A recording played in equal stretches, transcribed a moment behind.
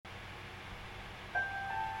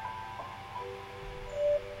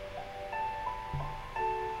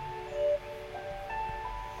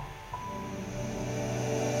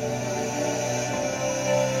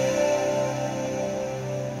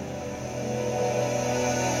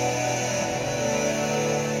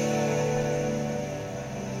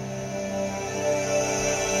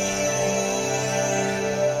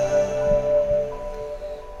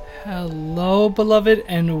beloved,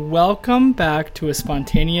 and welcome back to a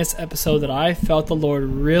spontaneous episode that I felt the Lord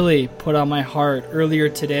really put on my heart earlier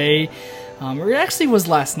today. Or it actually was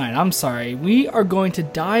last night, I'm sorry. We are going to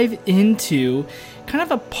dive into kind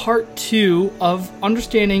of a part 2 of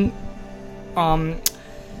understanding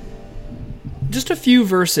just a few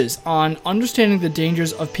verses on understanding the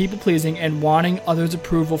dangers of people-pleasing and wanting others'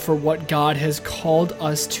 approval for what God has called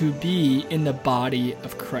us to be in the body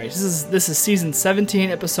of Christ. This is season 17,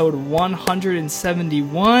 episode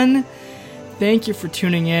 171. Thank you for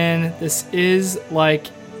tuning in. This is like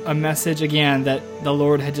a message, again, that the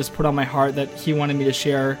Lord had just put on my heart that He wanted me to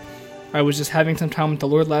share. I was just having some time with the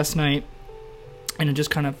Lord last night, and I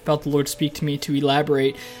just kind of felt the Lord speak to me to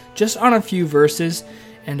elaborate just on a few verses.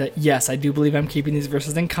 And yes, I do believe I'm keeping these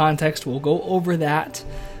verses in context. We'll go over that.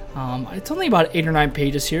 It's only about 8 or 9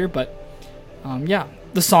 pages here, but yeah.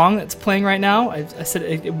 The song that's playing right now, I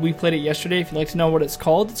said we played it yesterday. If you'd like to know what it's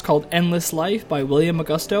called Endless Life by William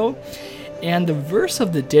Augusto. And the verse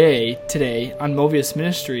of the day today on Movius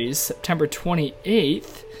Ministries, September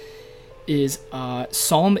 28th, is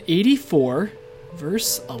Psalm 84,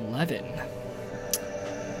 verse 11.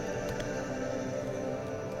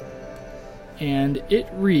 And it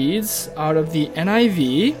reads out of the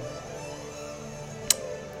NIV.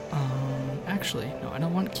 Actually, no, I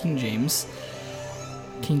don't want King James.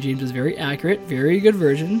 King James is very accurate, very good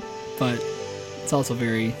version, but it's also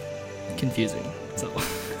very confusing. So,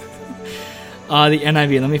 the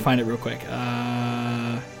NIV, let me find it real quick.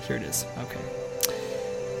 Here it is. Okay.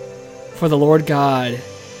 For the Lord God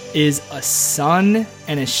is a sun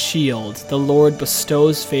and a shield. The Lord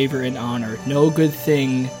bestows favor and honor. No good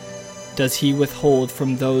thing does He withhold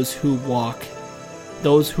from those whose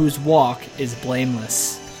walk is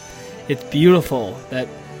blameless. It's beautiful that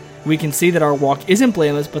we can see that our walk isn't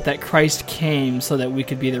blameless, but that Christ came so that we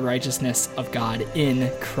could be the righteousness of God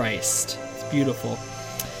in Christ. It's beautiful.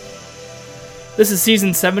 This is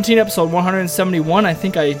season 17, episode 171. I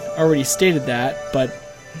think I already stated that, but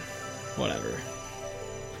whatever.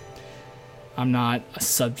 I'm not a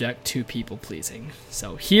subject to people-pleasing.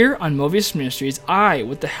 So here on Movius Ministries, I,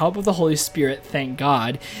 with the help of the Holy Spirit, thank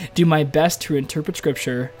God, do my best to interpret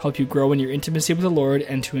Scripture, help you grow in your intimacy with the Lord,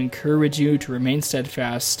 and to encourage you to remain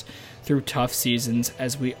steadfast through tough seasons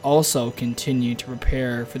as we also continue to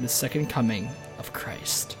prepare for the second coming of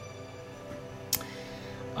Christ.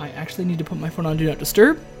 I actually need to put my phone on Do Not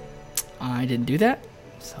Disturb. I didn't do that,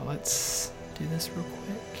 so let's do this real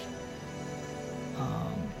quick.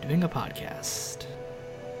 Doing a podcast.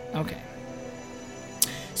 Okay.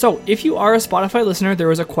 So, if you are a Spotify listener,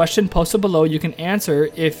 there is a question posted below you can answer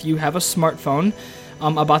if you have a smartphone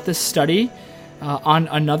about this study on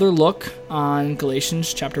another look on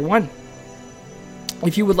Galatians chapter 1.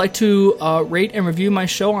 If you would like to rate and review my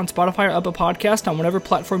show on Spotify or Apple Podcast on whatever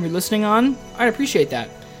platform you're listening on, I'd appreciate that.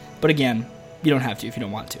 But again, you don't have to if you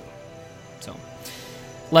don't want to. So,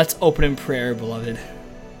 let's open in prayer, beloved.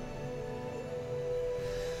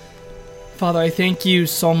 Father, I thank you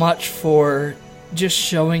so much for just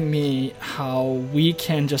showing me how we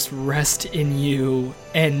can just rest in you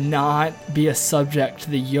and not be a subject to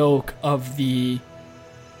the yoke of the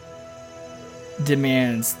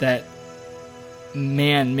demands that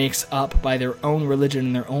man makes up by their own religion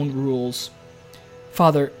and their own rules.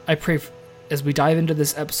 Father, I pray as we dive into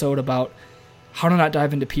this episode about how to not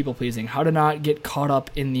dive into people-pleasing, how to not get caught up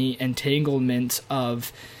in the entanglement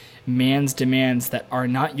of man's demands that are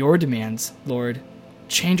not your demands, Lord.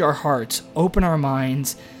 Change our hearts, open our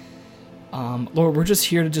minds. Lord, we're just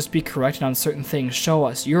here to just be corrected on certain things. Show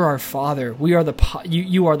us. You're our Father. We are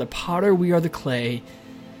you are the potter. We are the clay.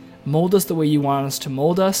 Mold us the way you want us to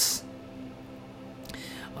mold us.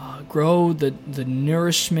 Grow the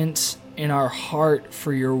nourishment in our heart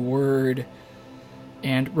for your word,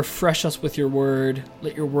 and refresh us with your word.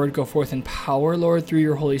 Let your word go forth in power, Lord, through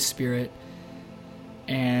your Holy Spirit.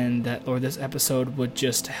 And that, Lord, this episode would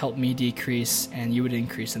just help me decrease and you would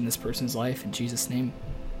increase in this person's life. In Jesus' name,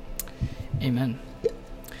 amen.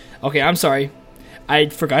 Okay, I'm sorry. I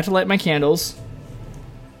forgot to light my candles.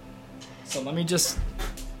 So let me just...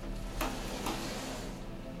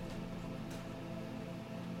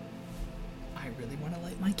 I really want to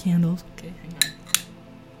light my candles. Okay, hang on.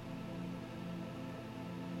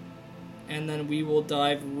 And then we will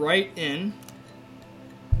dive right in.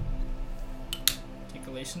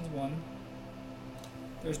 Galatians 1.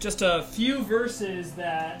 There's just a few verses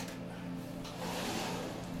that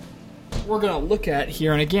we're going to look at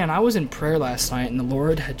here. And again, I was in prayer last night, and the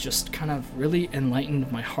Lord had just kind of really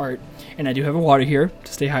enlightened my heart. And I do have a water here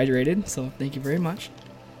to stay hydrated, so thank you very much.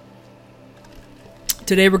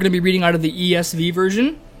 Today we're going to be reading out of the ESV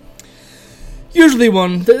version. Usually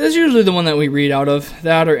that's usually the one that we read out of.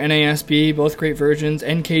 That or NASB, both great versions.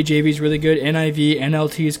 NKJV is really good. NIV,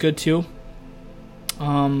 NLT is good too.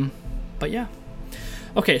 But yeah.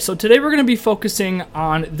 Okay, so today we're going to be focusing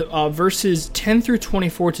on the, verses 10 through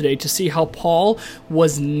 24 today to see how Paul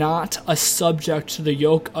was not a subject to the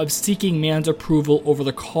yoke of seeking man's approval over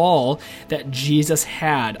the call that Jesus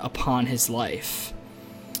had upon his life.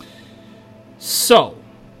 So,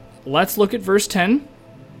 let's look at verse 10.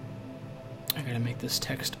 I got to make this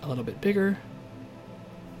text a little bit bigger.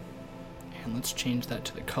 And let's change that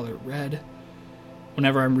to the color red.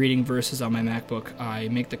 Whenever I'm reading verses on my MacBook, I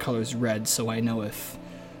make the colors red so I know if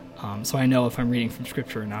I'm reading from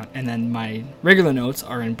scripture or not. And then my regular notes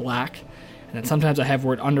are in black. And then sometimes I have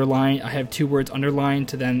I have two words underlined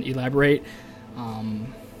to then elaborate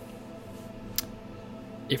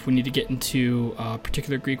if we need to get into a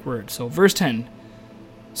particular Greek word. So verse 10.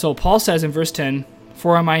 So Paul says in verse 10,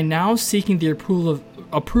 "For am I now seeking the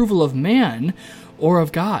approval of man or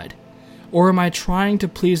of God? Or am I trying to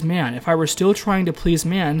please man? If I were still trying to please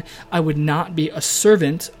man, I would not be a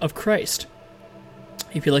servant of Christ."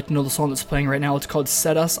 If you'd like to know the song that's playing right now, it's called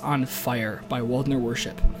 "Set Us on Fire" by Waldner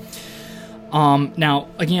Worship. Now,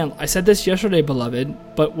 again, I said this yesterday,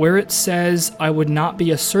 beloved, but where it says, "I would not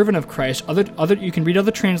be a servant of Christ," you can read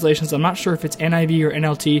other translations. I'm not sure if it's NIV or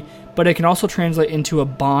NLT, but it can also translate into a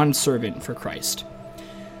bond servant for Christ.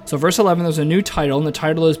 So verse 11, there's a new title, and the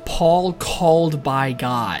title is "Paul Called by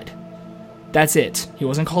God." That's it. He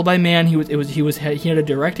wasn't called by man. He had a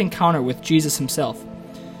direct encounter with Jesus himself.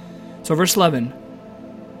 So verse 11,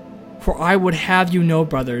 "For I would have you know,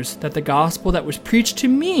 brothers, that the gospel that was preached to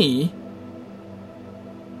me,"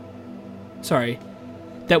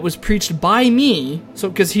 that was preached by me, so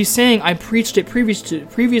because he's saying I preached it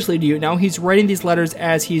previously to you, now he's writing these letters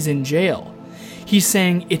as he's in jail. He's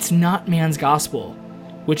saying it's not man's gospel,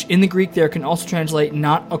 which in the Greek there can also translate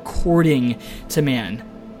not according to man.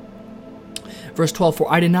 Verse 12,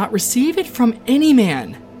 "For I did not receive it from any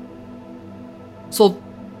man." So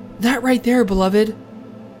that right there, beloved,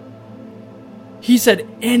 he said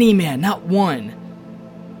any man, not one.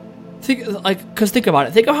 Think about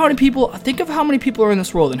it. Think of how many people are in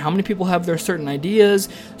this world, and how many people have their certain ideas,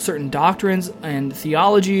 certain doctrines, and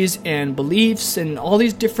theologies, and beliefs, and all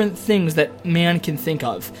these different things that man can think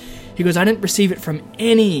of. He goes, "I didn't receive it from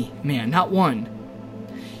any man, not one."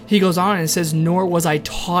 He goes on and says, "Nor was I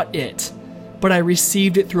taught it, but I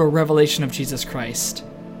received it through a revelation of Jesus Christ."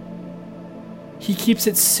 He keeps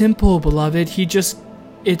it simple, beloved. He's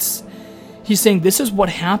saying this is what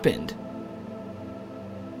happened.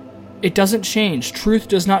 It doesn't change. Truth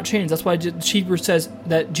does not change. That's why Hebrews says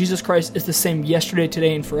that Jesus Christ is the same yesterday,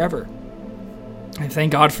 today, and forever. And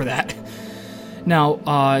thank God for that. Now,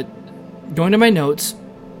 going to my notes.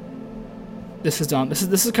 This is done. This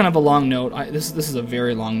is kind of a long note. This is a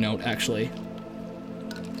very long note, actually.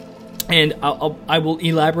 And I will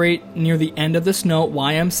elaborate near the end of this note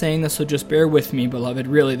why I'm saying this, so just bear with me, beloved.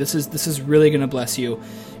 Really, this is really going to bless you,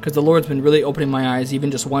 because the Lord's been really opening my eyes, even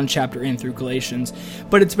just one chapter in through Galatians.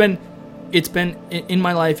 But it's been in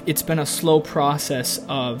my life, it's been a slow process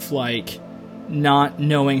of not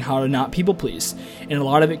knowing how to not people please, and a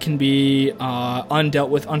lot of it can be undealt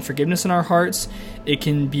with unforgiveness in our hearts. It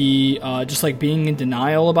can be just like being in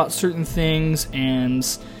denial about certain things, and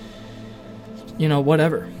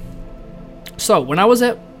whatever. So, when I was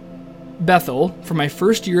at Bethel for my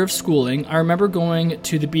first year of schooling, I remember going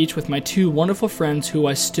to the beach with my two wonderful friends who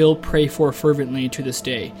I still pray for fervently to this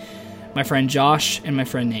day. My friend Josh and my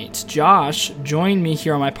friend Nate. Josh joined me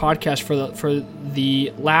here on my podcast for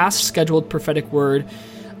the last scheduled prophetic word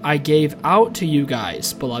I gave out to you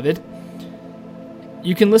guys, beloved.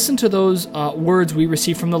 You can listen to those words we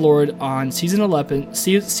received from the Lord on season 11,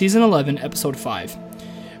 episode 5.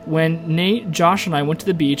 When Nate, Josh, and I went to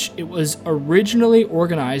the beach, it was originally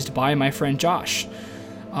organized by my friend Josh,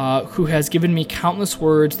 who has given me countless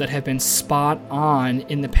words that have been spot on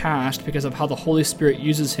in the past because of how the Holy Spirit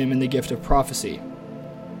uses him in the gift of prophecy.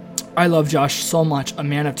 I love Josh so much, a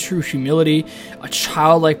man of true humility, a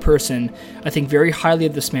childlike person. I think very highly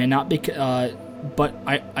of this man, but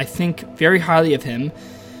I think very highly of him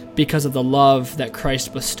because of the love that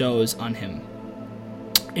Christ bestows on him.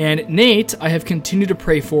 And Nate, I have continued to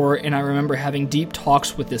pray for, and I remember having deep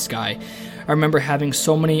talks with this guy. I remember having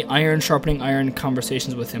so many iron sharpening iron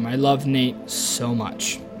conversations with him. I love Nate so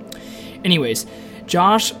much. Anyways,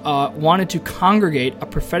 Josh wanted to congregate a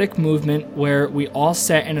prophetic movement where we all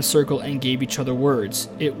sat in a circle and gave each other words.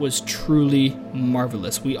 It was truly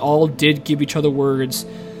marvelous. We all did give each other words.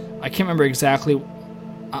 I can't remember exactly.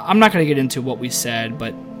 I'm not going to get into what we said,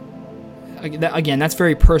 but Again, that's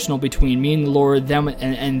very personal between me and the Lord, them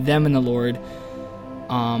and them and the Lord.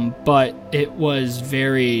 But it was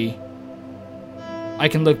very... I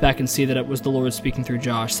can look back and see that it was the Lord speaking through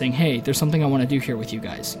Josh, saying, hey, there's something I want to do here with you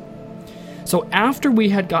guys. So after we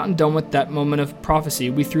had gotten done with that moment of prophecy,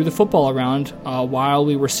 we threw the football around while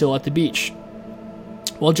we were still at the beach.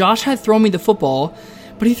 Well, Josh had thrown me the football,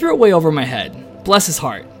 but he threw it way over my head. Bless his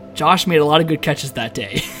heart. Josh made a lot of good catches that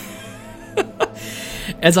day.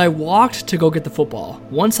 As I walked to go get the football,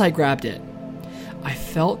 once I grabbed it, I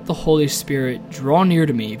felt the Holy Spirit draw near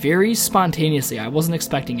to me very spontaneously. I wasn't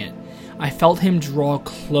expecting it. I felt him draw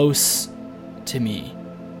close to me.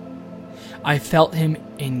 I felt him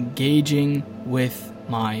engaging with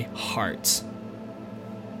my heart.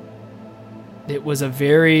 It was a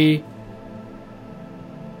very...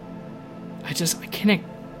 I can't...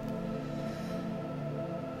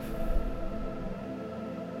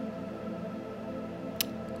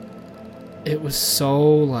 It was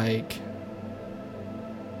so like...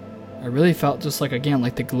 I really felt just like, again,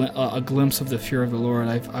 like a glimpse of the fear of the Lord.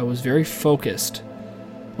 I was very focused.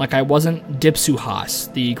 Like I wasn't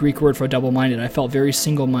dipsuchos, the Greek word for double-minded. I felt very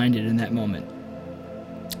single-minded in that moment.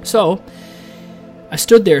 So I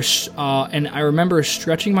stood there, and I remember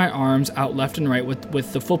stretching my arms out left and right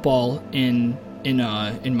with the football in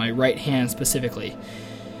my right hand specifically.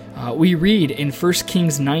 We read in 1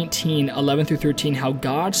 Kings 19, 11 through 13, how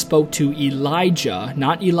God spoke to Elijah,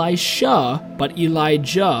 not Elisha, but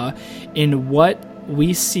Elijah, in what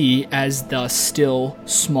we see as the still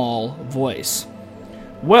small voice.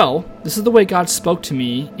 Well, this is the way God spoke to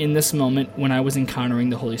me in this moment when I was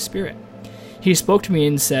encountering the Holy Spirit. He spoke to me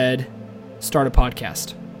and said, start a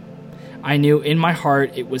podcast. I knew in my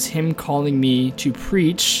heart it was him calling me to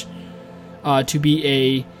preach, to be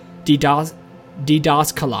a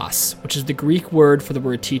didaskalos, which is the Greek word for the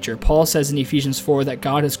word teacher. Paul says in Ephesians 4 that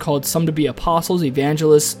God has called some to be apostles,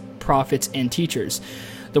 evangelists, prophets, and teachers.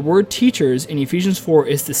 The word teachers in Ephesians 4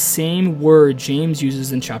 is the same word James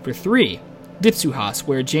uses in chapter 3, dipsuchos,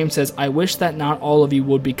 where James says, I wish that not all of you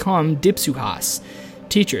would become dipsuchos,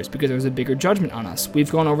 teachers, because there's a bigger judgment on us.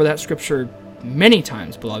 We've gone over that scripture many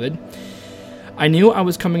times, beloved. I knew I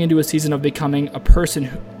was coming into a season of becoming a person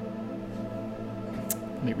who...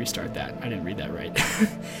 Let me restart that. I didn't read that right.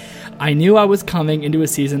 I knew I was coming into a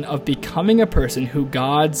season of becoming a person who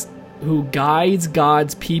guides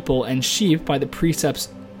God's people and sheep by the precepts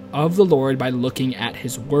of the Lord by looking at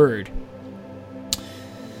his word.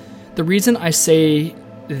 The reason I say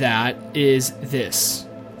that is this.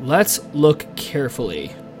 Let's look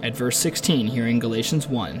carefully at verse 16 here in Galatians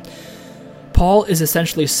 1. Paul is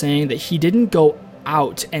essentially saying that he didn't go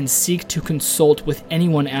out and seek to consult with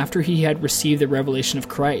anyone after he had received the revelation of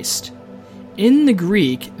Christ. In the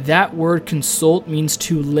Greek, that word consult means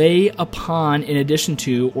to lay upon in addition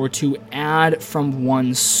to or to add from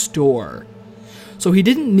one's store. So he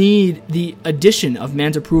didn't need the addition of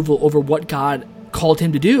man's approval over what God called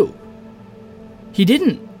him to do. He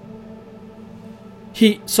didn't.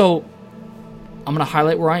 So I'm going to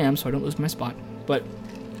highlight where I am so I don't lose my spot. But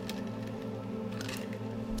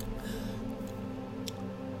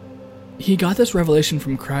he got this revelation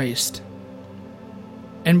from Christ.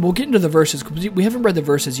 And we'll get into the verses, because we haven't read the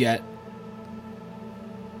verses yet.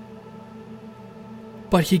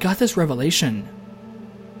 But he got this revelation.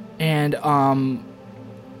 And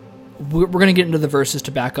we're going to get into the verses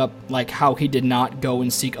to back up like how he did not go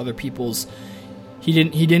and seek other people's. He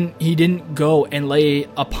didn't go and lay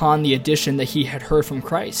upon the addition that he had heard from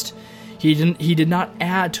Christ. He did not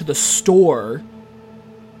add to the store.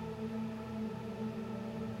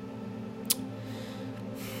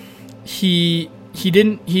 He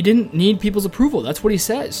didn't need people's approval. That's what he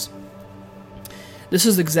says. This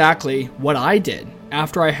is exactly what I did.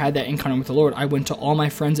 After I had that encounter with the Lord, I went to all my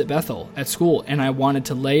friends at Bethel, at school, and I wanted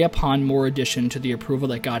to lay upon more addition to the approval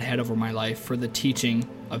that God had over my life for the teaching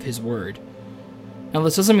of his word. Now,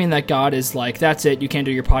 this doesn't mean that God is like, that's it, you can't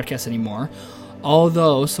do your podcast anymore.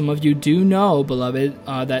 Although some of you do know, beloved,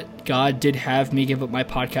 that God did have me give up my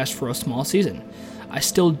podcast for a small season. I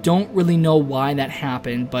still don't really know why that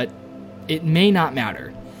happened, but it may not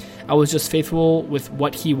matter. I was just faithful with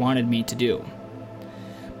what he wanted me to do.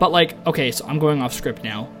 But like, okay, so I'm going off script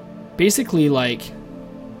now. Basically, like,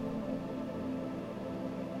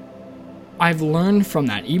 I've learned from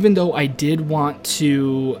that. Even though I did want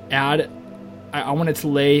to add, I wanted to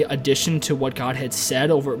lay addition to what God had said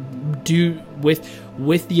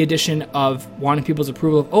with the addition of wanting people's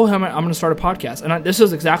approval of, oh, I'm going to start a podcast. And this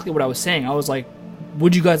is exactly what I was saying. I was like,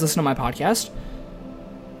 would you guys listen to my podcast?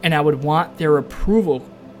 And I would want their approval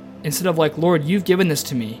instead of like, Lord, you've given this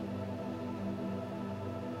to me.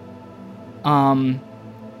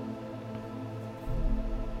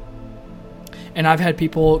 And I've had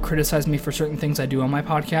people criticize me for certain things I do on my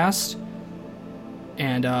podcast.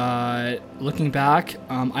 And looking back,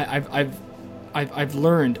 I've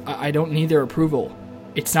learned I don't need their approval.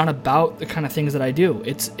 It's not about the kind of things that I do.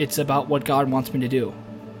 It's about what God wants me to do.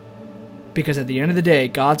 Because at the end of the day,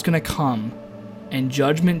 God's going to come, and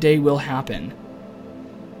Judgment Day will happen.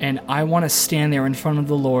 And I want to stand there in front of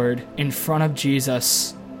the Lord, in front of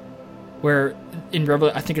Jesus, where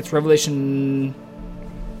I think it's Revelation,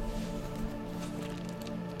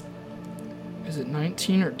 is it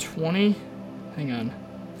 19 or 20? Hang on.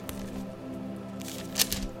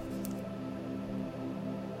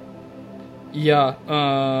 Yeah,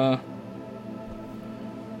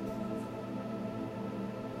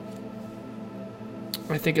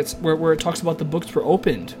 I think it's where it talks about the books were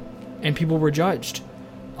opened and people were judged.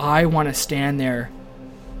 I want to stand there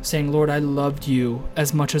saying, Lord, I loved you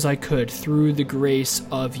as much as I could through the grace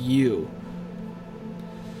of you.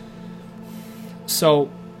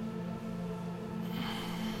 So,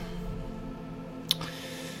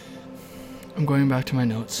 I'm going back to my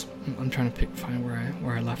notes. I'm trying to find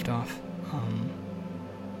where I left off.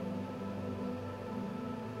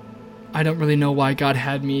 I don't really know why God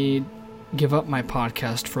had me give up my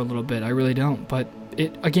podcast for a little bit. I really don't. But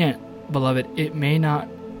it, again, beloved, it may not,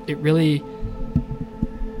 it really,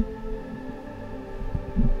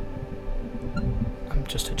 I'm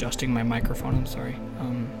just adjusting my microphone, I'm sorry.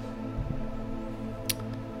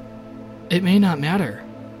 It may not matter.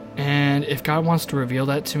 And if God wants to reveal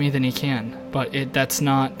that to me, then he can. But that's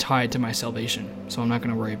not tied to my salvation. So I'm not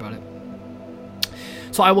going to worry about it.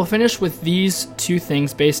 So I will finish with these two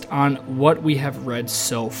things based on what we have read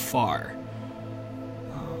so far.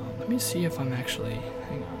 Let me see if I'm actually...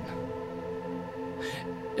 Hang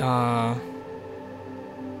on.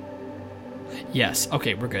 Yes.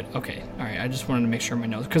 Okay, we're good. Okay. All right. I just wanted to make sure my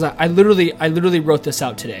notes... Because I literally wrote this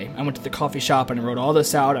out today. I went to the coffee shop and I wrote all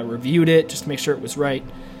this out. I reviewed it just to make sure it was right.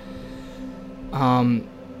 I'm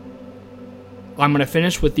going to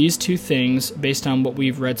finish with these two things based on what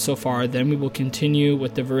we've read so far. Then we will continue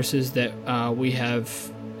with the verses that we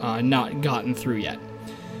have not gotten through yet.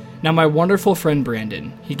 Now, my wonderful friend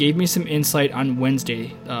Brandon, he gave me some insight on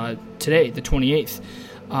Wednesday, today, the 28th,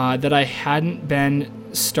 that I hadn't been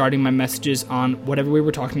starting my messages on whatever we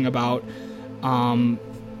were talking about,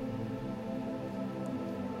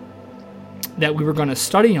 that we were going to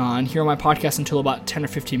study on here on my podcast until about 10 or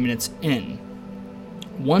 15 minutes in.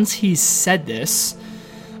 Once he said this,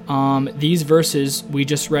 these verses we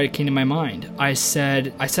just read came to my mind. I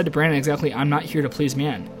said to Brandon exactly, I'm not here to please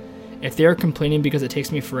man. If they're complaining because it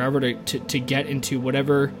takes me forever to get into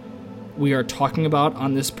whatever we are talking about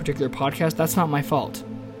on this particular podcast, that's not my fault.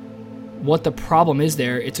 What the problem is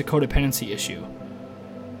there, it's a codependency issue.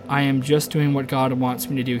 I am just doing what God wants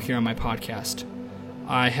me to do here on my podcast.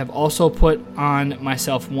 I have also put on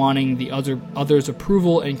myself wanting the others'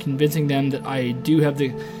 approval and convincing them that I do have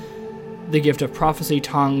the gift of prophecy,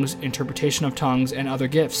 tongues, interpretation of tongues, and other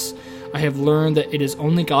gifts. I have learned that it is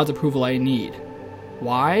only God's approval I need.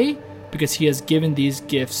 Why? Because he has given these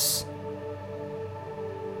gifts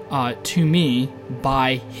to me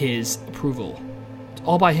by his approval. It's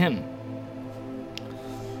all by him.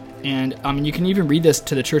 And you can even read this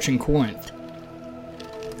to the church in Corinth,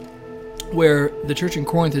 where the church in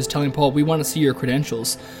Corinth is telling Paul, we want to see your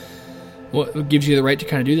credentials. What gives you the right to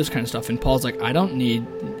kind of do this kind of stuff? And Paul's like, I don't need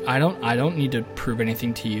to prove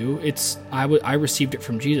anything to you. I received it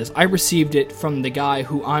from Jesus. I received it from the guy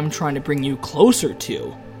who I'm trying to bring you closer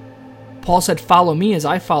to. Paul said, follow me as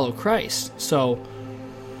I follow Christ. So,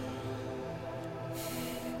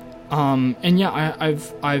 and yeah,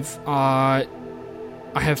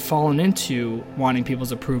 I have fallen into wanting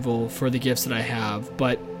people's approval for the gifts that I have,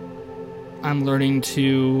 but I'm learning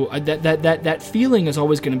to that feeling is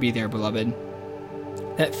always going to be there, beloved.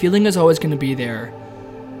 That feeling is always going to be there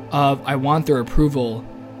of I want their approval,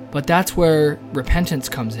 but that's where repentance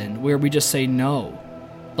comes in, where we just say no.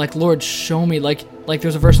 Like, Lord, show me, like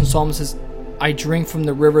there's a verse in Psalm that says, I drink from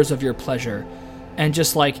the rivers of your pleasure, and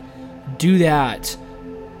just do that.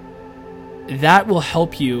 That will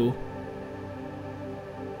help you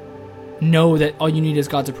know that all you need is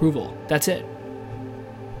God's approval. That's it.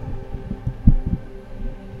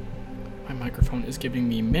 My microphone is giving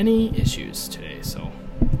me many issues today, so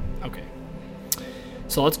okay.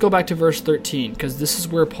 So let's go back to verse 13, because this is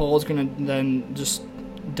where Paul's going to then just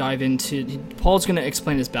dive into. Paul's going to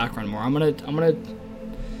explain his background more. I'm going to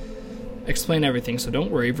explain everything, so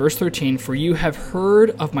don't worry. Verse 13, for you have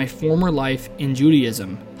heard of my former life in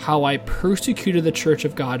Judaism, how I persecuted the church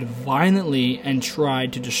of God violently and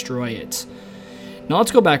tried to destroy it. Now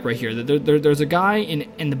let's go back right here. There's a guy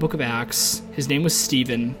in the book of Acts. His name was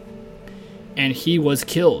Stephen. and he was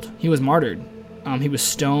killed. He was martyred. He was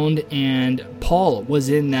stoned, and Paul was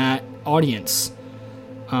in that audience.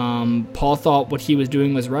 Paul thought what he was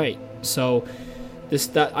doing was right. So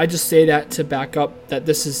I just say that to back up that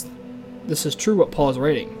this is true what Paul is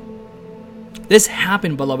writing. This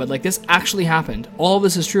happened, beloved. Like, this actually happened. All of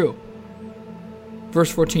this is true. Verse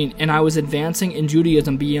 14, and I was advancing in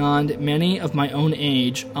Judaism beyond many of my own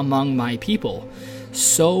age among my people.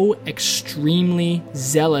 So extremely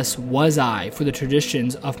zealous was I for the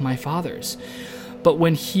traditions of my fathers. But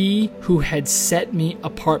when he who had set me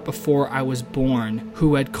apart before I was born,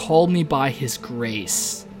 who had called me by his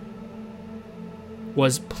grace,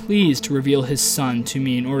 was pleased to reveal his Son to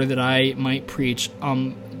me in order that I might preach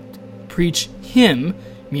him,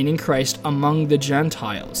 meaning Christ, among the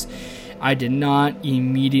Gentiles, I did not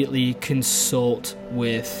immediately consult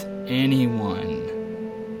with anyone.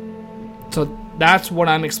 So that's what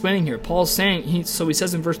I'm explaining here. Paul's saying, he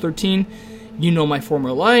says in verse 13, you know my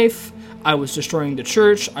former life. I was destroying the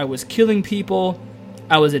church. I was killing people.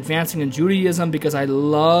 I was advancing in Judaism because I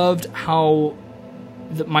loved how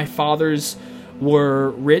my fathers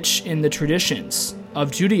were rich in the traditions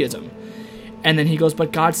of Judaism. And then he goes,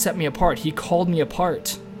 but God set me apart. He called me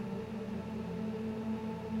apart.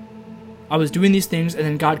 I was doing these things, and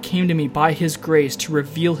then God came to me by his grace to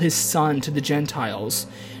reveal his Son to the Gentiles.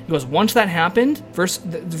 He goes, once that happened, verse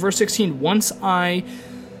 16, once I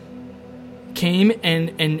came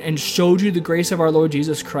and showed you the grace of our Lord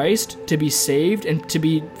Jesus Christ to be saved and to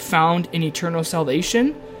be found in eternal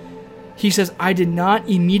salvation, he says, I did not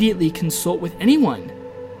immediately consult with anyone.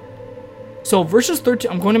 So verses 13,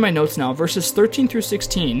 I'm going to my notes now, verses 13 through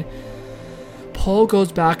 16, Paul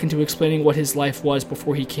goes back into explaining what his life was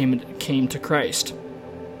before he came to Christ.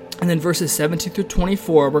 And then verses 17 through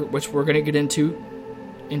 24, which we're going to get into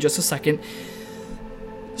in just a second,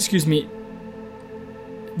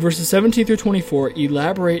 verses 17 through 24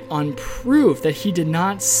 elaborate on proof that he did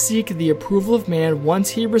not seek the approval of man once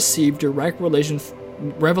he received direct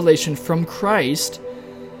revelation from Christ,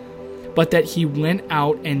 but that he went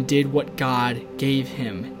out and did what God gave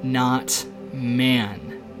him, not man.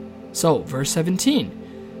 So, verse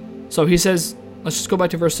 17. So he says, let's just go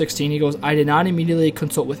back to verse 16. He goes, I did not immediately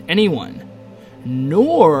consult with anyone,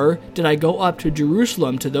 nor did I go up to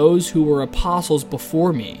Jerusalem to those who were apostles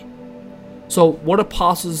before me. So what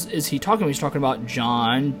apostles is he talking about? He's talking about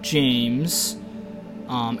John, James,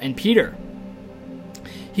 and Peter.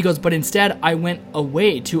 He goes, but instead I went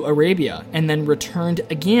away to Arabia and then returned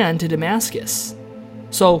again to Damascus.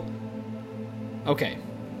 So, okay.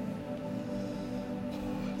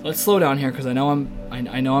 Let's slow down here because I know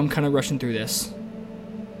I'm kind of rushing through this.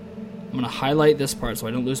 I'm going to highlight this part so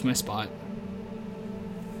I don't lose my spot.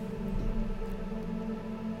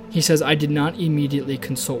 He says, I did not immediately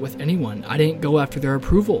consult with anyone. I didn't go after their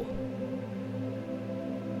approval.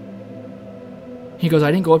 He goes,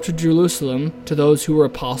 I didn't go up to Jerusalem to those who were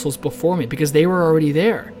apostles before me because they were already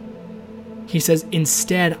there. He says,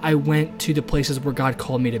 instead, I went to the places where God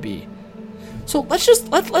called me to be. So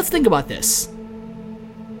let's think about this.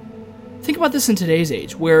 Think about this in today's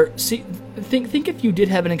age, where think if you did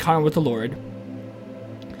have an encounter with the Lord,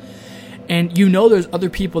 and you know there's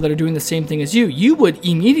other people that are doing the same thing as you, you would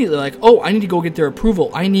immediately like, oh, I need to go get their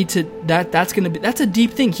approval. I need to that's a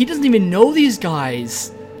deep thing. He doesn't even know these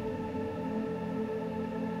guys.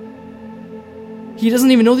 He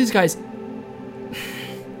doesn't even know these guys.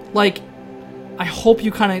 Like, I hope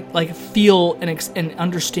you kind of like feel and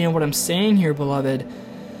understand what I'm saying here, beloved.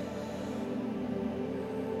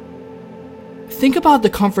 Think about the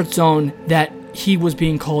comfort zone that he was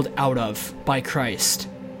being called out of by Christ.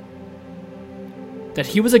 That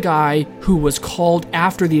he was a guy who was called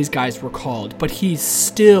after these guys were called, but he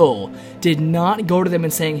still did not go to them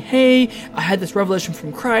and saying, hey, I had this revelation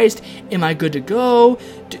from Christ. Am I good to go?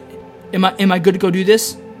 Am I good to go do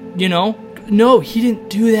this? You know? No, he didn't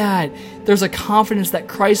do that. There's a confidence that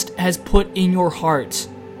Christ has put in your heart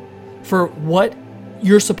for what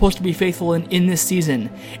you're supposed to be faithful in this season.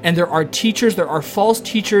 And there are teachers, there are false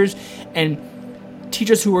teachers, and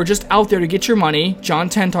teachers who are just out there to get your money. John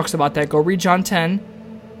 10 talks about that. Go read John 10.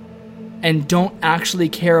 And don't actually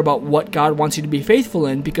care about what God wants you to be faithful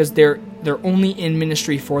in because they're only in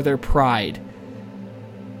ministry for their pride.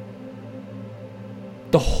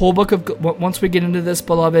 The whole book of, once we get into this,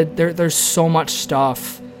 beloved, there's so much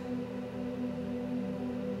stuff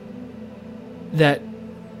that,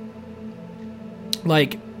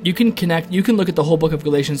 like, you can look at the whole book of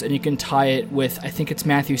Galatians and you can tie it with, I think it's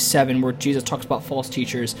Matthew 7, where Jesus talks about false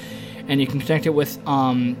teachers, and you can connect it with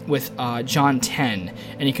John 10,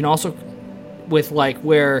 and you can also with like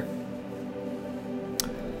where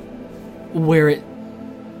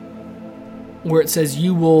where it says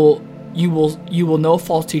you will know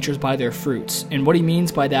false teachers by their fruits. And what he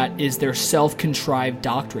means by that is their self-contrived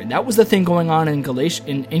doctrine. That was the thing going on in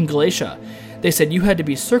Galatia. They said you had to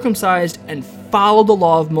be circumcised and follow the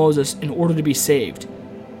law of Moses in order to be saved.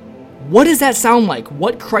 What does that sound like?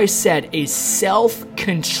 What Christ said, a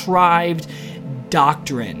self-contrived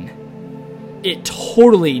doctrine. It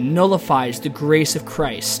totally nullifies the grace of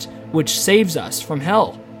Christ, which saves us from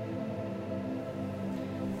hell.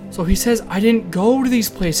 So he says, I didn't go to these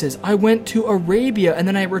places. I went to Arabia, and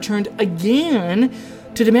then I returned again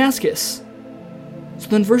to Damascus. So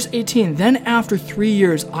then verse 18, then after 3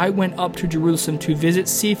 years I went up to Jerusalem to visit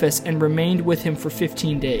Cephas and remained with him for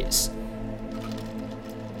 15 days.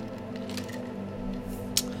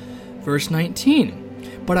 Verse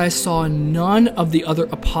 19, but I saw none of the other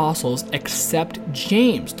apostles except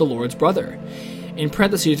James, the Lord's brother. In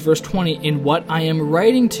parentheses, verse 20, in what I am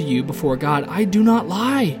writing to you before God, I do not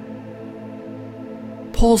lie.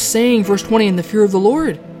 Paul's saying, verse 20, in the fear of the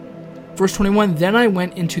Lord. Verse 21, then I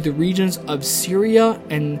went into the regions of Syria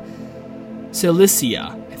and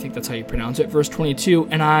Cilicia. I think that's how you pronounce it. Verse 22,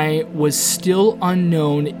 and I was still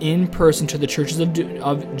unknown in person to the churches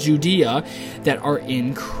of Judea that are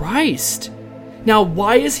in Christ. Now,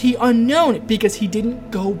 why is he unknown? Because he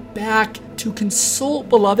didn't go back to consult,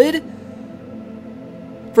 beloved.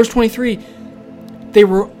 Verse 23, they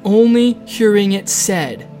were only hearing it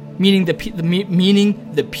said, meaning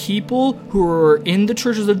the people who were in the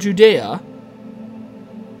churches of Judea,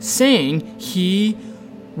 saying he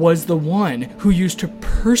was the one who used to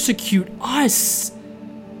persecute us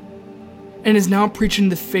and is now preaching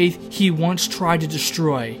the faith he once tried to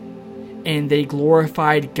destroy, and they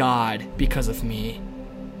glorified God because of me.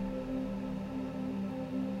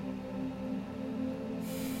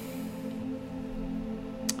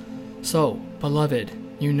 So, beloved,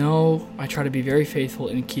 you know I try to be very faithful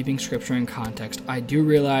in keeping Scripture in context. I do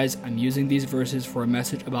realize I'm using these verses for a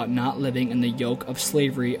message about not living in the yoke of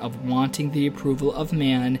slavery of wanting the approval of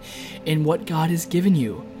man in what God has given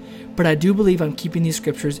you. But I do believe I'm keeping these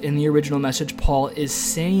Scriptures in the original message Paul is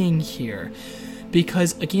saying here.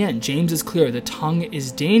 Because, again, James is clear, the tongue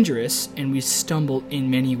is dangerous and we stumble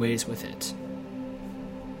in many ways with it.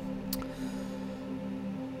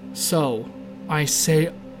 So, I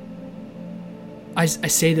say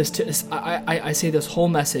this whole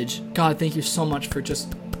message. God, thank you so much for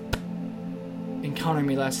just encountering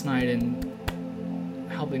me last night and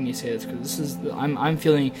helping me say this, because I'm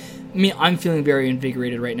feeling very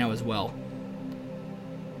invigorated right now as well.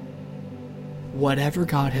 Whatever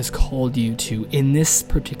God has called you to in this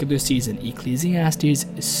particular season, Ecclesiastes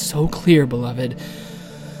is so clear, beloved,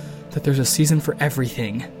 that there's a season for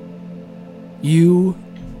everything. You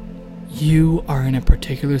are in a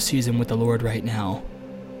particular season with the Lord right now.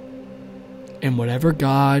 And whatever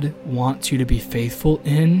God wants you to be faithful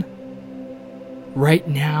in right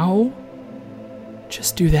now,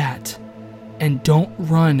 just do that. And don't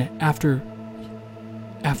run after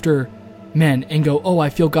men and go, oh, I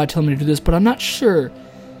feel God telling me to do this, but I'm not sure.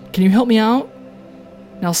 Can you help me out?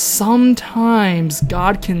 Now, sometimes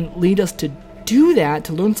God can lead us to do that,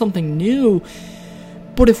 to learn something new.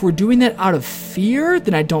 But if we're doing that out of fear,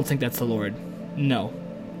 then I don't think that's the Lord. No.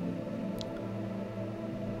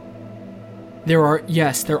 There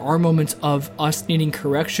are moments of us needing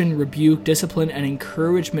correction, rebuke, discipline, and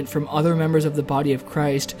encouragement from other members of the body of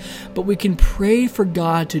Christ. But we can pray for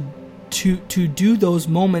God to do those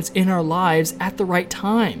moments in our lives at the right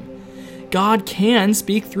time. God can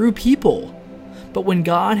speak through people. But when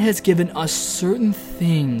God has given us certain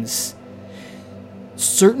things,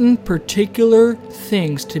 certain particular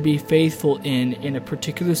things to be faithful in a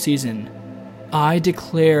particular season, I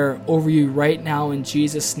declare over you right now in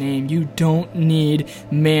Jesus' name, you don't need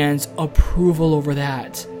man's approval over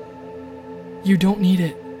that. You don't need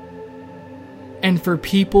it. And for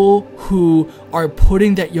people who are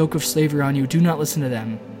putting that yoke of slavery on you, do not listen to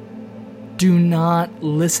them. Do not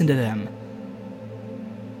listen to them.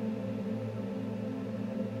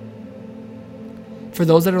 For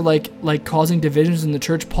those that are like causing divisions in the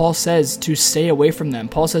church, Paul says to stay away from them.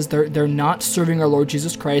 Paul says they're not serving our Lord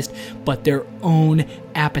Jesus Christ, but their own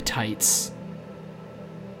appetites.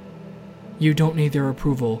 You don't need their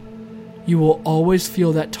approval. You will always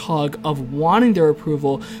feel that tug of wanting their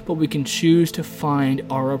approval, but we can choose to find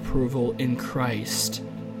our approval in Christ.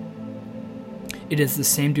 It is the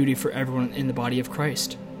same duty for everyone in the body of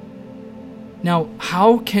Christ. Now,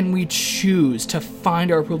 how can we choose to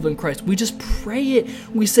find our approval in Christ? We just pray it.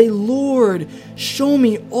 We say, Lord, show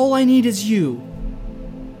me. All I need is you.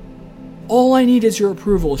 All I need is your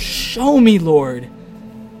approval. Show me, Lord.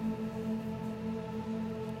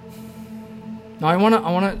 Now I'm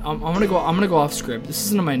gonna go off script. This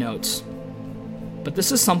isn't in my notes, but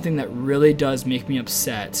this is something that really does make me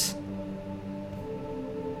upset,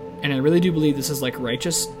 and I really do believe this is like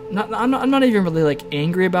righteous. I'm not even really like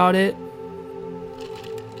angry about it,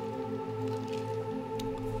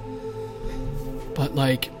 but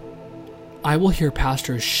like, I will hear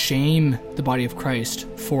pastors shame the body of Christ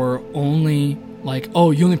for only like, oh,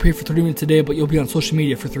 you only pray for 30 minutes a day, but you'll be on social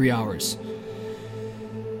media for 3 hours.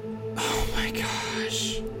 Oh my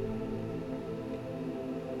gosh.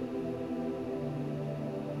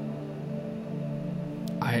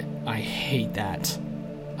 I hate that.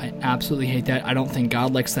 I absolutely hate that. I don't think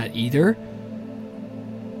God likes that either.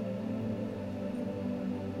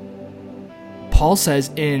 Paul says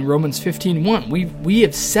in Romans 15:1, we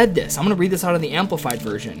have said this. I'm going to read this out of the Amplified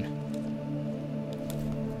version.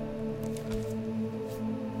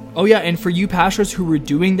 Oh yeah, and for you pastors who were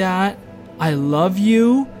doing that, I love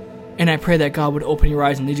you, and I pray that God would open your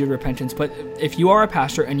eyes and lead you to repentance. But if you are a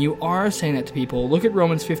pastor and you are saying that to people, look at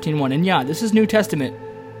Romans 15:1, and yeah, this is New Testament.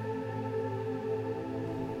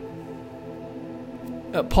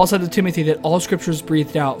 Paul said to Timothy that all scripture is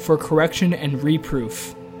breathed out for correction and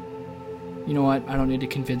reproof. You know what? I don't need to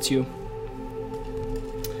convince you.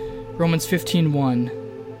 Romans 15:1.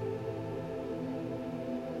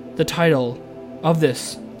 The title of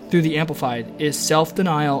this, through the Amplified, is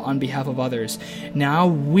Self-Denial on Behalf of Others. Now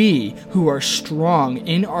we, who are strong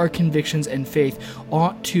in our convictions and faith,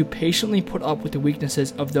 ought to patiently put up with the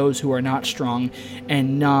weaknesses of those who are not strong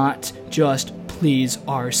and not just please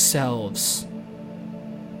ourselves.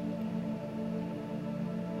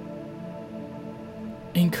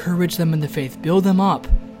 Encourage them in the faith. Build them up.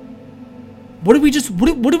 What did we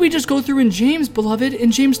just go through in James, beloved?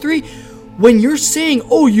 In James 3, when you're saying,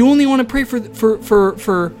 "Oh, you only want to pray for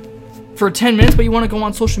 10 minutes, but you want to go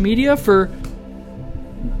on social media for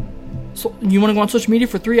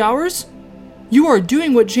 3 hours?" You are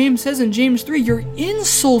doing what James says in James 3. You're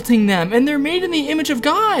insulting them, and they're made in the image of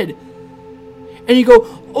God. And you go,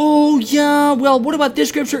 "Oh yeah, well, what about this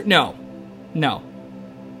scripture?" No.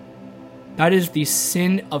 That is the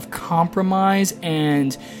sin of compromise,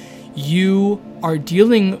 and you are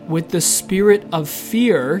dealing with the spirit of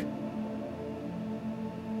fear,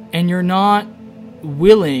 and you're not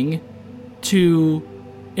willing to,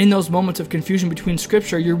 in those moments of confusion between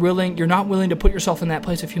scripture, you're not willing to put yourself in that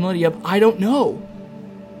place of humility of, I don't know.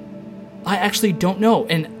 I actually don't know,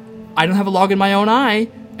 and I don't have a log in my own eye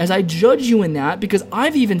as I judge you in that, because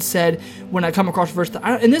I've even said when I come across a verse,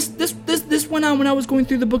 and this went on when I was going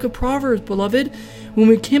through the book of Proverbs, beloved, when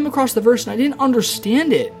we came across the verse and I didn't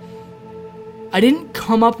understand it. I didn't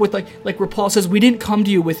come up with like where Paul says, we didn't come to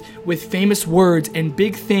you with famous words and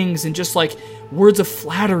big things and just like words of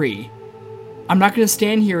flattery. I'm not going to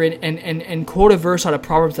stand here and quote a verse out of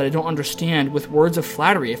Proverbs that I don't understand with words of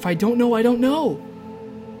flattery. If I don't know, I don't know.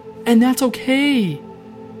 And that's okay.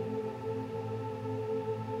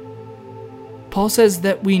 Paul says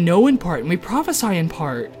that we know in part and we prophesy in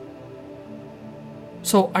part.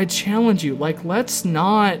 So I challenge you, let's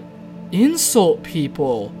not insult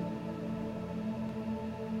people.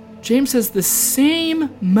 James says the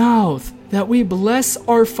same mouth that we bless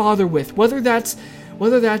our Father with, whether that's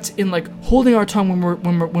in holding our tongue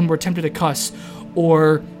when we're tempted to cuss,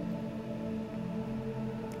 or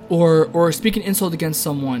speaking insult against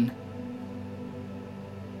someone.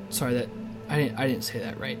 Sorry, that I didn't say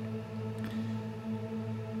that right.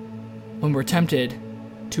 When we're tempted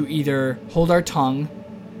to either hold our tongue,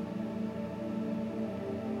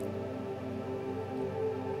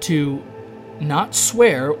 to not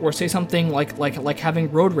swear or say something like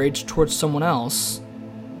having road rage towards someone else,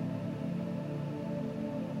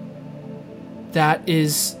 that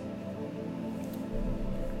is,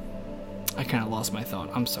 I kind of lost my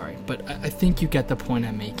thought. I'm sorry, but I think you get the point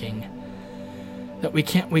I'm making. That we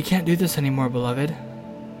can't do this anymore, beloved.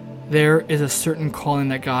 There is a certain calling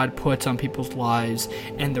that God puts on people's lives,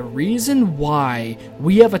 and the reason why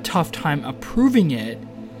we have a tough time approving it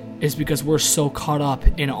is because we're so caught up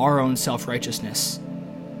in our own self-righteousness.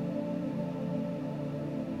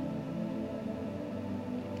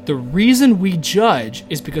 The reason we judge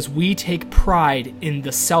is because we take pride in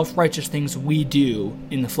the self-righteous things we do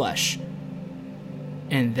in the flesh.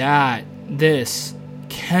 And this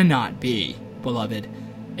cannot be, beloved.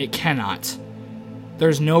 It cannot.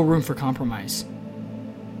 There's no room for compromise.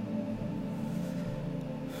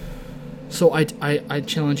 So I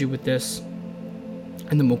challenge you with this,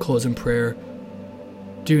 and then we'll close in prayer.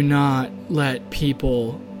 Do not let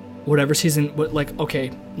people, whatever season,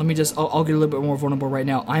 okay, let me just, I'll get a little bit more vulnerable right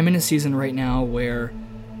now. I'm in a season right now where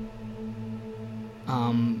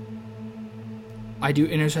I do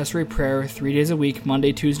intercessory prayer 3 days a week,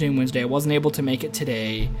 Monday, Tuesday, and Wednesday. I wasn't able to make it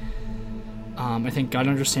today. I think God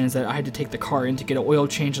understands that I had to take the car in to get an oil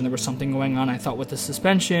change, and there was something going on, I thought, with the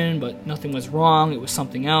suspension, but nothing was wrong. It was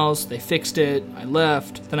something else. They fixed it. I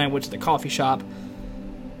left. Then I went to the coffee shop.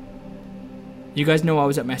 You guys know I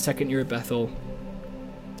was at my second year at Bethel,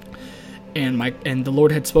 and the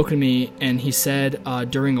Lord had spoken to me, and he said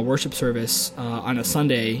during a worship service on a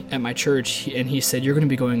Sunday at my church, he said, you're going to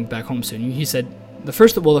be going back home soon. He said, the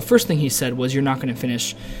first thing he said was, you're not going to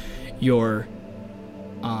finish your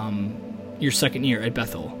second year at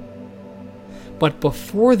Bethel. But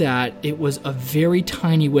before that, it was a very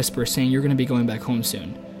tiny whisper saying, you're going to be going back home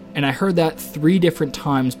soon. And I heard that 3 different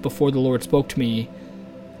times before the Lord spoke to me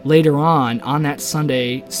later on that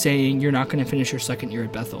Sunday, saying, you're not going to finish your second year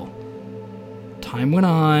at Bethel. Time went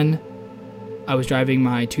on. I was driving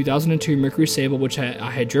my 2002 Mercury Sable, which I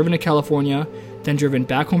had driven to California, then driven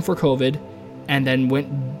back home for COVID, and then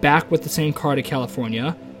went back with the same car to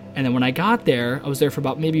California. And then when I got there, I was there for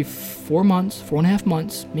about maybe 4.5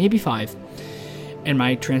 months, maybe 5. And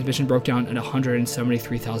my transmission broke down at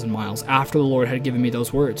 173,000 miles after the Lord had given me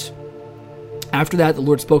those words. After that, the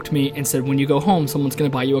Lord spoke to me and said, when you go home, someone's going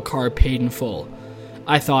to buy you a car paid in full.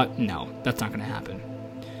 I thought, no, that's not going to happen.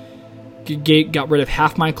 Got rid of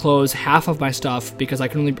half my clothes, half of my stuff, because I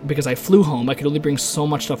flew home. I could only bring so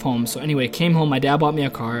much stuff home. So anyway, came home. My dad bought me a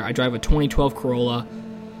car. I drive a 2012 Corolla.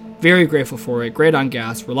 Very grateful for it. Great on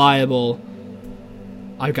gas, reliable.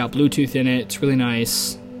 I've got Bluetooth in it. It's really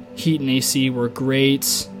nice. Heat and AC were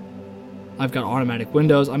great. I've got automatic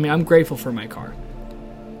windows. I mean, I'm grateful for my car.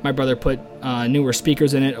 My brother put newer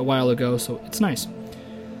speakers in it a while ago, so it's nice.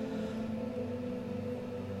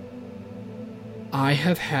 I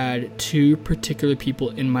have had 2 particular people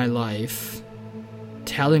in my life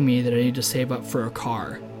telling me that I need to save up for a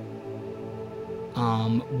car.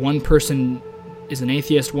 One person is an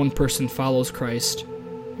atheist, one person follows Christ.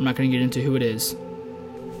 I'm not going to get into who it is.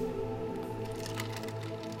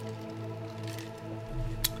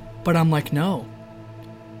 But I'm like, no.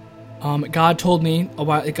 God told me a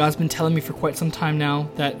while. God's been telling me for quite some time now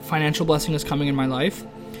that financial blessing is coming in my life,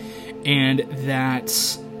 and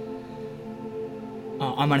that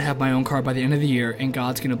I'm gonna have my own car by the end of the year, and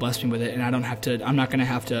God's gonna bless me with it, and I'm not gonna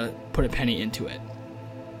have to put a penny into it.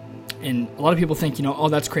 And a lot of people think, oh,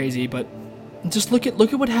 that's crazy, but just look at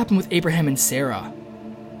what happened with Abraham and Sarah.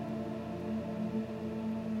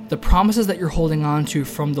 The promises that you're holding on to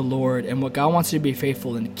from the Lord and what God wants you to be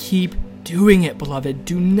faithful in, keep doing it, beloved.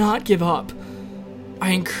 Do not give up.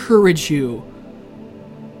 I encourage you.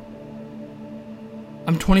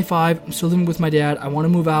 I'm 25. I'm still living with my dad. I want to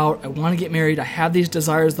move out. I want to get married. I have these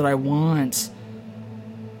desires that I want.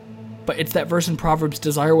 But it's that verse in Proverbs,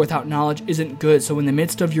 desire without knowledge isn't good. So in the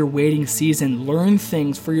midst of your waiting season, learn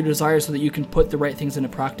things for your desires so that you can put the right things into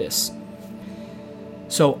practice.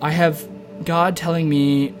 So I have God telling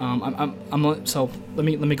me, so let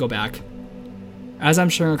me go back. As I'm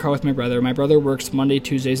sharing a car with my brother works Monday,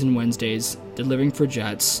 Tuesdays, and Wednesdays, delivering for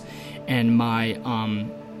Jets, and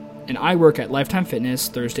I work at Lifetime Fitness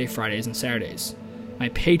Thursday, Fridays, and Saturdays. My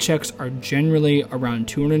paychecks are generally around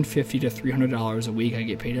 $250 to $300 a week. I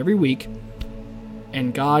get paid every week,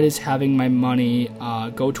 and God is having my money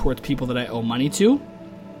go towards people that I owe money to.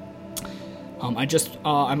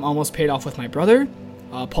 I'm almost paid off with my brother.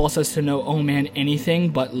 Paul says to know, oh man, anything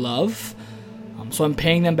but love. So I'm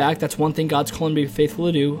paying them back. That's one thing God's calling me to be faithful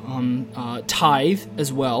to do. Tithe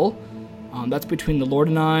as well. That's between the Lord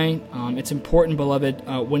and I. It's important, beloved.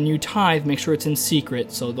 When you tithe, make sure it's in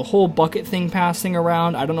secret. So the whole bucket thing passing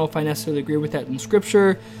around, I don't know if I necessarily agree with that in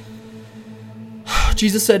Scripture.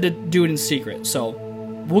 Jesus said to do it in secret. So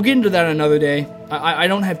we'll get into that another day. I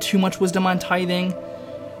don't have too much wisdom on tithing.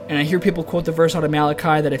 And I hear people quote the verse out of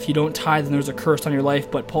Malachi that if you don't tithe, then there's a curse on your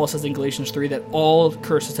life. But Paul says in Galatians 3 that all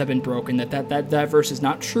curses have been broken, that verse is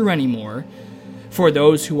not true anymore for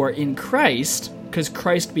those who are in Christ, because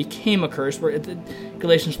Christ became a curse.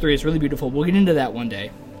 Galatians 3 is really beautiful. We'll get into that one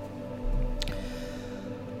day.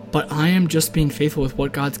 But I am just being faithful with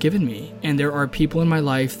what God's given me. And there are people in my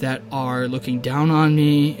life that are looking down on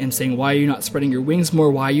me and saying, why are you not spreading your wings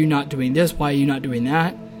more? Why are you not doing this? Why are you not doing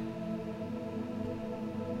that?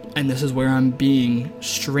 And this is where I'm being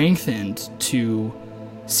strengthened to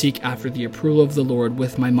seek after the approval of the Lord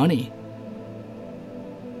with my money.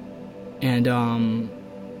 And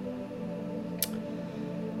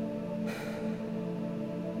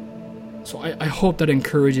so I hope that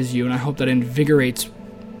encourages you, and I hope that invigorates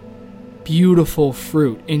beautiful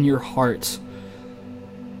fruit in your heart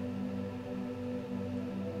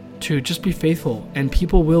to just be faithful. And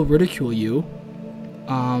people will ridicule you.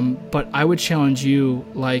 But I would challenge you,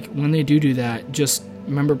 like, when they do that, just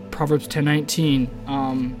remember Proverbs 10:19.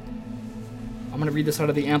 I'm going to read this out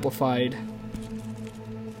of the Amplified.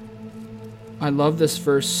 I love this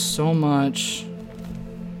verse so much.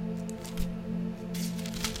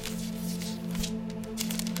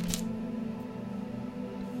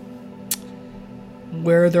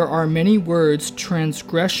 Where there are many words,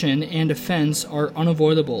 transgression and offense are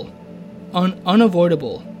unavoidable.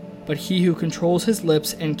 Unavoidable. But he who controls his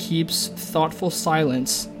lips and keeps thoughtful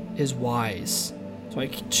silence is wise. So I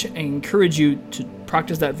encourage you to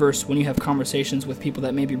practice that verse when you have conversations with people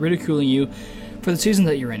that may be ridiculing you for the season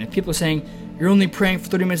that you're in. If people are saying, you're only praying for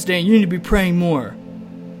 30 minutes a day, you need to be praying more.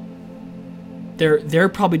 They're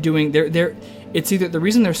probably doing, it's either, the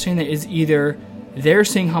reason they're saying that is either they're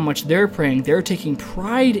saying how much they're praying, they're taking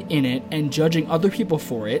pride in it and judging other people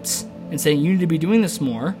for it and saying, you need to be doing this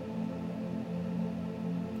more,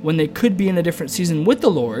 when they could be in a different season with the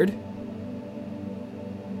Lord.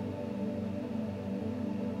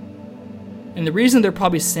 And the reason they're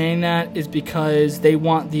probably saying that is because they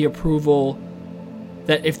want the approval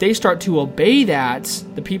that if they start to obey that,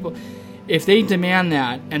 the people, if they demand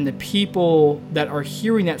that and the people that are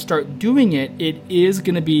hearing that start doing it, it is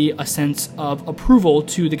going to be a sense of approval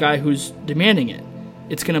to the guy who's demanding it.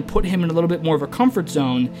 It's going to put him in a little bit more of a comfort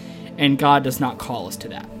zone, and God does not call us to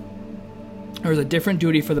that. There's a different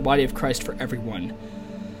duty for the body of Christ for everyone.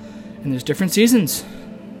 And there's different seasons.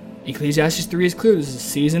 Ecclesiastes 3 is clear. There's a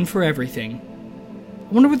season for everything.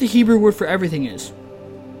 I wonder what the Hebrew word for everything is.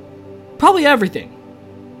 Probably everything.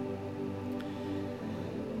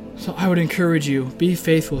 So I would encourage you, be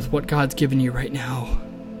faithful with what God's given you right now.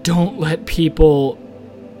 Don't let people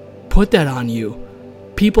put that on you.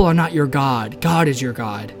 People are not your God. God is your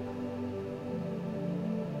God.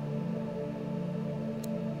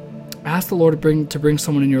 Ask the Lord to bring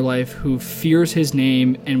someone in your life who fears his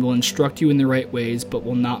name and will instruct you in the right ways, but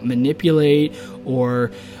will not manipulate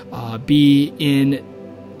or be in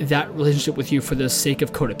that relationship with you for the sake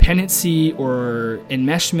of codependency or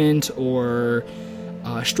enmeshment or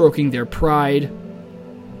stroking their pride.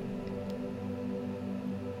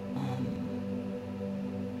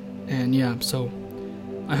 And yeah, so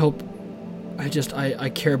I hope, I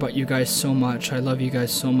care about you guys so much. I love you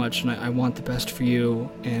guys so much, and I want the best for you,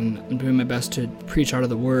 and I'm doing my best to preach out of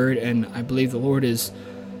the Word, and I believe the Lord is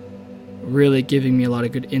really giving me a lot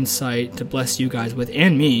of good insight to bless you guys with,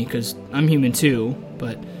 and me, because I'm human too,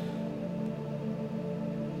 but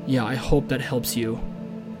yeah, I hope that helps you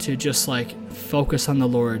to just focus on the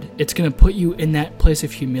Lord. It's going to put you in that place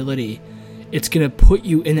of humility. It's going to put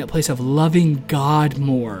you in that place of loving God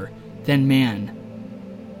more than man.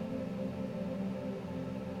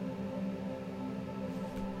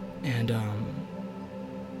 And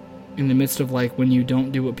in the midst of when you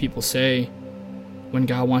don't do what people say, when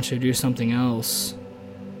God wants you to do something else,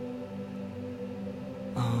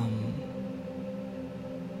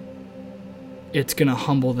 it's gonna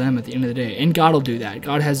humble them at the end of the day, and God will do that.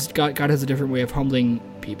 God has a different way of humbling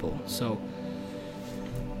people. So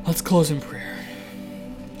let's close in prayer.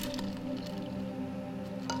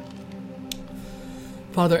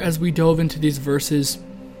 Father, as we dove into these verses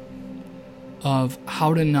of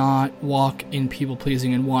how to not walk in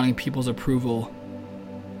people-pleasing and wanting people's approval,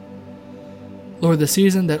 Lord, the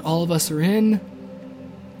season that all of us are in,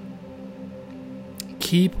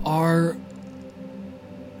 keep our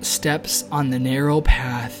steps on the narrow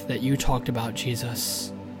path that you talked about,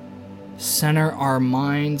 Jesus. Center our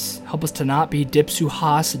minds. Help us to not be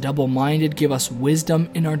dipsuhas, double-minded. Give us wisdom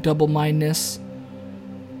in our double-mindedness.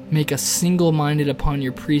 Make us single-minded upon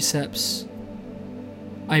your precepts.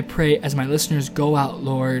 I pray as my listeners go out,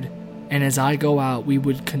 Lord, and as I go out, we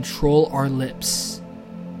would control our lips.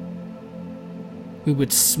 We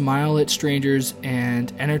would smile at strangers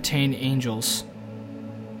and entertain angels.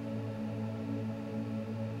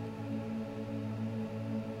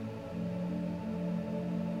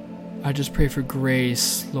 I just pray for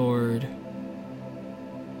grace, Lord,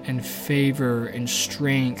 and favor and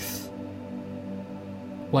strength.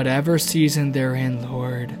 Whatever season they're in,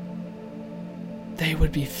 Lord, they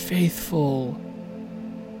would be faithful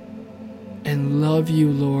and love you,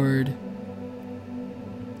 Lord.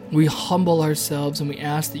 We humble ourselves and we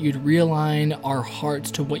ask that you'd realign our hearts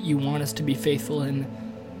to what you want us to be faithful in.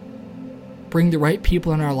 Bring the right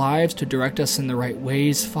people in our lives to direct us in the right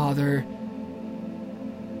ways, Father.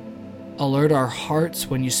 Alert our hearts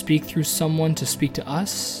when you speak through someone to speak to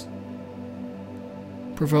us.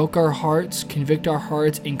 Provoke our hearts, convict our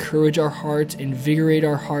hearts, encourage our hearts, invigorate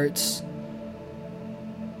our hearts.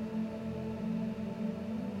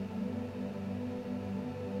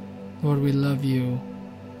 Lord, we love you.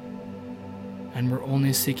 And we're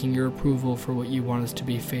only seeking your approval for what you want us to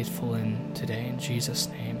be faithful in today. In Jesus'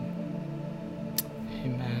 name.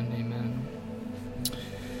 Amen. Amen.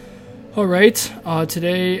 All right.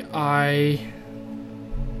 Today I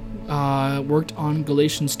worked on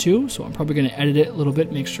Galatians 2, so I'm probably going to edit it a little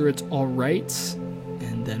bit, make sure it's all right.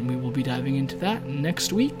 And then we will be diving into that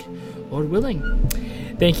next week, Lord willing.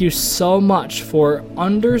 Thank you so much for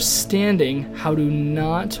understanding how to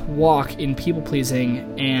not walk in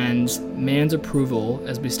people-pleasing and man's approval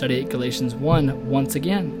as we study Galatians 1 once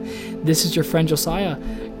again. This is your friend Josiah.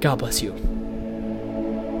 God bless you.